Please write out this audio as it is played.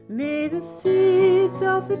May the seeds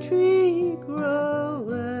of the tree grow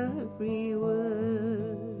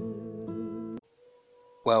everywhere.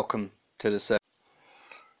 Welcome to the Circus.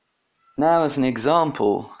 Now, as an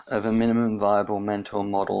example of a minimum viable mental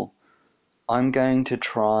model, I'm going to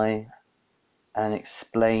try and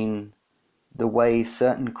explain the way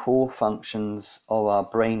certain core functions of our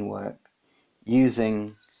brain work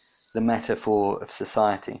using the metaphor of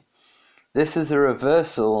society. This is a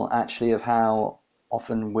reversal actually of how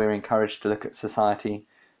often we're encouraged to look at society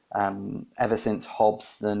ever since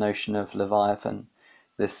Hobbes, the notion of Leviathan,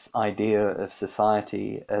 this idea of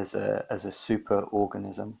society as a super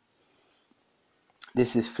organism.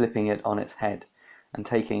 This is flipping it on its head and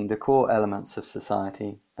taking the core elements of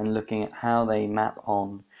society and looking at how they map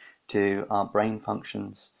on to our brain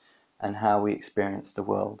functions and how we experience the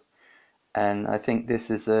world. And I think this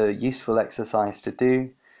is a useful exercise to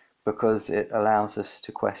do because it allows us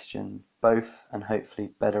to question both and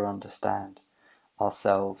hopefully better understand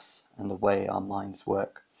ourselves and the way our minds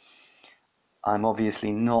work. I'm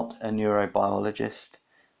obviously not a neurobiologist.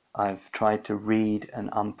 I've tried to read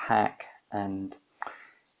and unpack and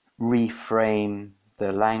reframe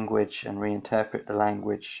the language and reinterpret the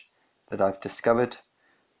language that I've discovered,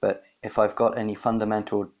 but if I've got any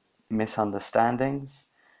fundamental misunderstandings,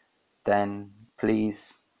 then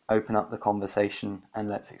please open up the conversation and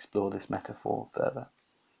let's explore this metaphor further.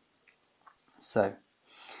 So,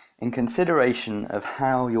 in consideration of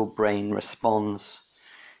how your brain responds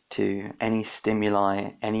to any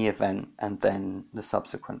stimuli, any event, and then the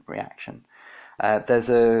subsequent reaction,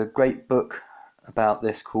 there's a great book about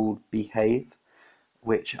this called Behave,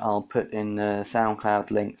 which I'll put in the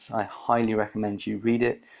SoundCloud links. I highly recommend you read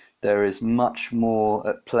it. There is much more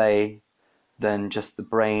at play than just the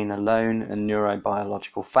brain alone, and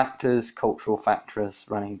neurobiological factors, cultural factors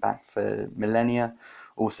running back for millennia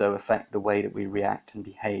also affect the way that we react and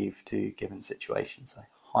behave to given situations. I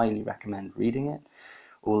highly recommend reading it,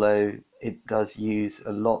 although it does use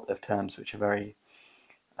a lot of terms which are very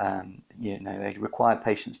they require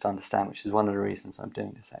patience to understand, which is one of the reasons I'm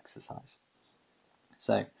doing this exercise.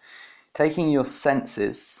 So, taking your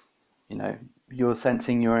senses, you're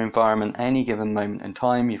sensing your environment any given moment in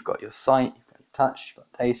time. You've got your sight, you've got your touch, you've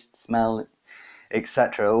got taste, smell,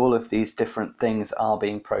 etc. All of these different things are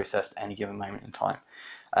being processed any given moment in time,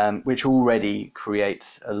 which already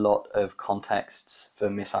creates a lot of contexts for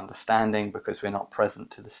misunderstanding because we're not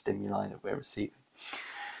present to the stimuli that we're receiving.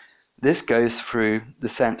 This goes through the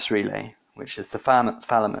sense relay, which is the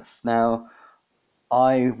thalamus. Now,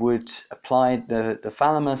 I would apply the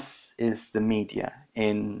thalamus is the media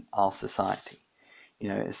in our society.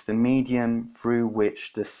 It's the medium through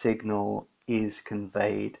which the signal is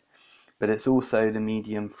conveyed, but it's also the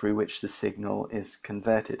medium through which the signal is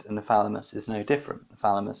converted, and the thalamus is no different. The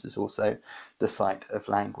thalamus is also the site of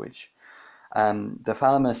language. The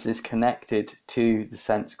thalamus is connected to the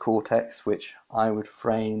sense cortex, which I would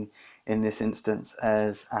frame in this instance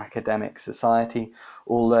as academic society,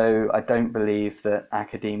 although I don't believe that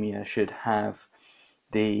academia should have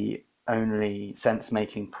the only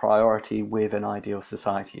sense-making priority with an ideal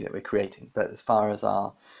society that we're creating. But as far as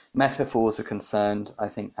our metaphors are concerned, I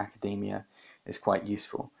think academia is quite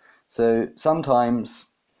useful. So sometimes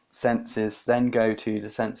senses then go to the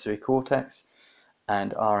sensory cortex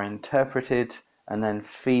and are interpreted and then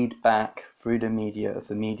feed back through the media of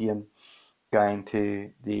the medium going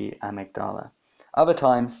to the amygdala. Other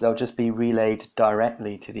times they'll just be relayed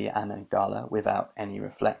directly to the amygdala without any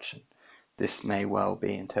reflection. This may well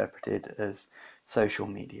be interpreted as social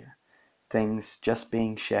media, things just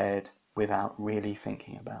being shared without really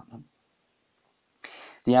thinking about them.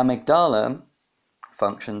 The amygdala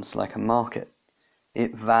functions like a market.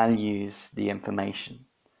 It values the information.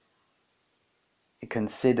 It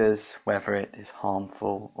considers whether it is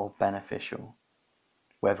harmful or beneficial,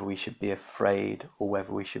 whether we should be afraid or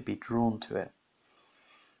whether we should be drawn to it.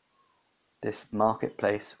 This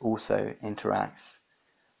marketplace also interacts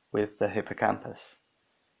with the hippocampus,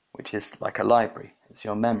 which is like a library. It's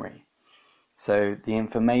your memory. So the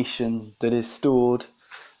information that is stored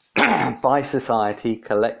by society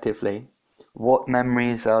collectively, what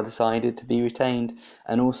memories are decided to be retained,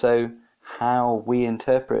 and also how we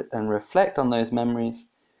interpret and reflect on those memories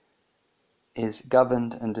is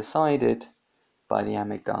governed and decided by the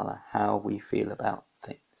amygdala, how we feel about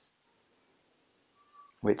things,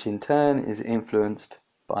 which in turn is influenced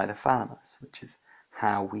by the thalamus, which is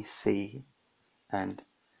how we see and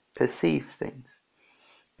perceive things.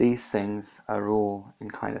 These things are all in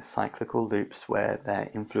kind of cyclical loops where they're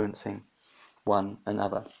influencing one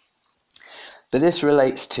another. But this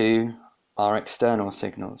relates to our external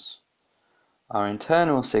signals. Our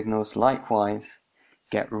internal signals likewise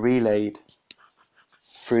get relayed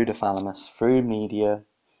through the thalamus, through media,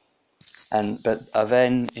 but are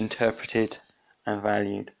then interpreted and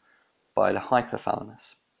valued by the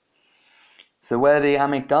hypothalamus. So where the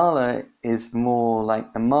amygdala is more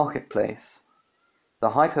like the marketplace,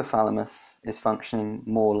 the hypothalamus is functioning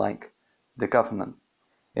more like the government.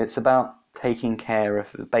 It's about taking care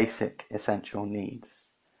of the basic essential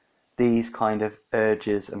needs. These kind of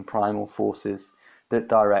urges and primal forces that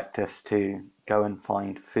direct us to go and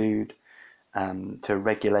find food, to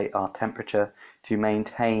regulate our temperature, to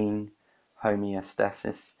maintain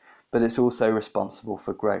homeostasis, but it's also responsible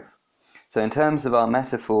for growth. So in terms of our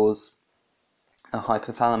metaphors, the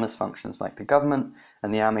hypothalamus functions like the government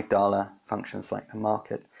and the amygdala functions like the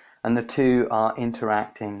market, and the two are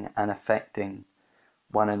interacting and affecting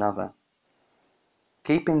one another.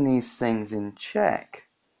 Keeping these things in check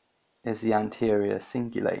is the anterior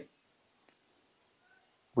cingulate,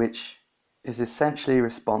 which is essentially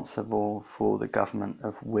responsible for the government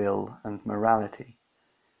of will and morality.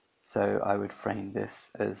 So I would frame this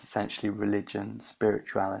as essentially religion,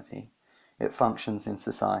 spirituality. It functions in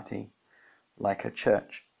society like a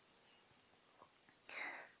church.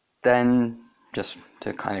 Then, just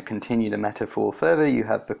to kind of continue the metaphor further, you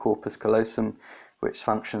have the corpus callosum, which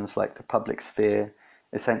functions like the public sphere,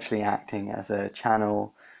 essentially acting as a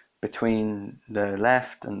channel between the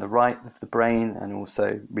left and the right of the brain, and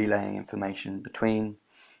also relaying information between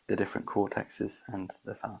the different cortexes and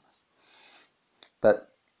the thalamus.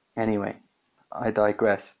 But anyway, I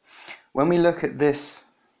digress. When we look at this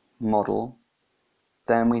model,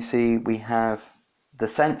 then we see we have the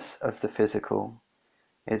sense of the physical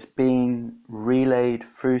is being relayed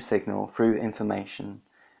through signal, through information,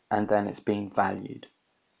 and then it's being valued.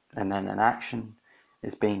 And then an action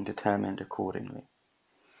is being determined accordingly.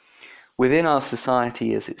 Within our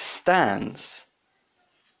society as it stands,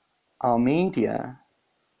 our media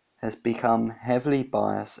has become heavily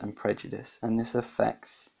biased and prejudiced, and this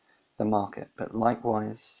affects the market. But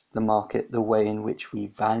likewise, the market, the way in which we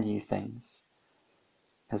value things,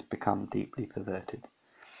 has become deeply perverted.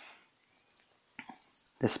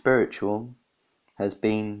 The spiritual has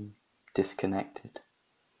been disconnected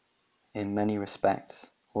in many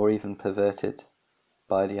respects, or even perverted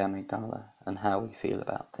by the amygdala and how we feel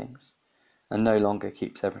about things, and no longer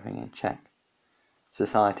keeps everything in check.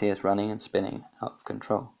 Society is running and spinning out of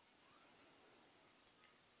control.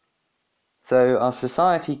 So our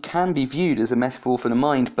society can be viewed as a metaphor for the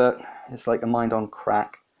mind, but it's like a mind on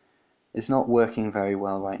crack. It's not working very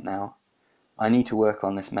well right now. I need to work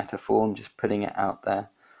on this metaphor. I'm just putting it out there.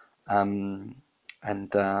 I'm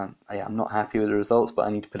not happy with the results, but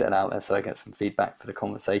I need to put it out there so I get some feedback for the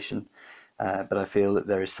conversation. But I feel that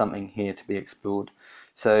there is something here to be explored.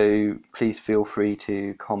 So please feel free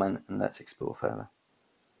to comment and let's explore further.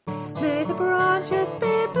 May the branches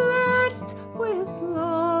be blessed with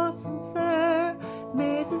blossom fair.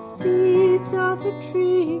 May the seeds of the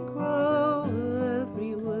tree grow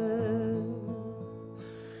everywhere.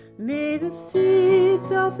 May the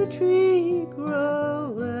seeds of the tree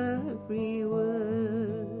grow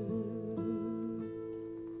everywhere.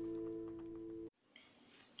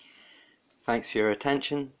 Thanks for your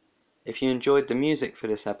attention. If you enjoyed the music for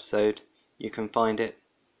this episode, you can find it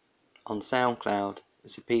on SoundCloud.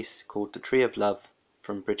 It's a piece called The Tree of Love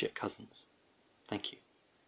from Bridget Cousins. Thank you.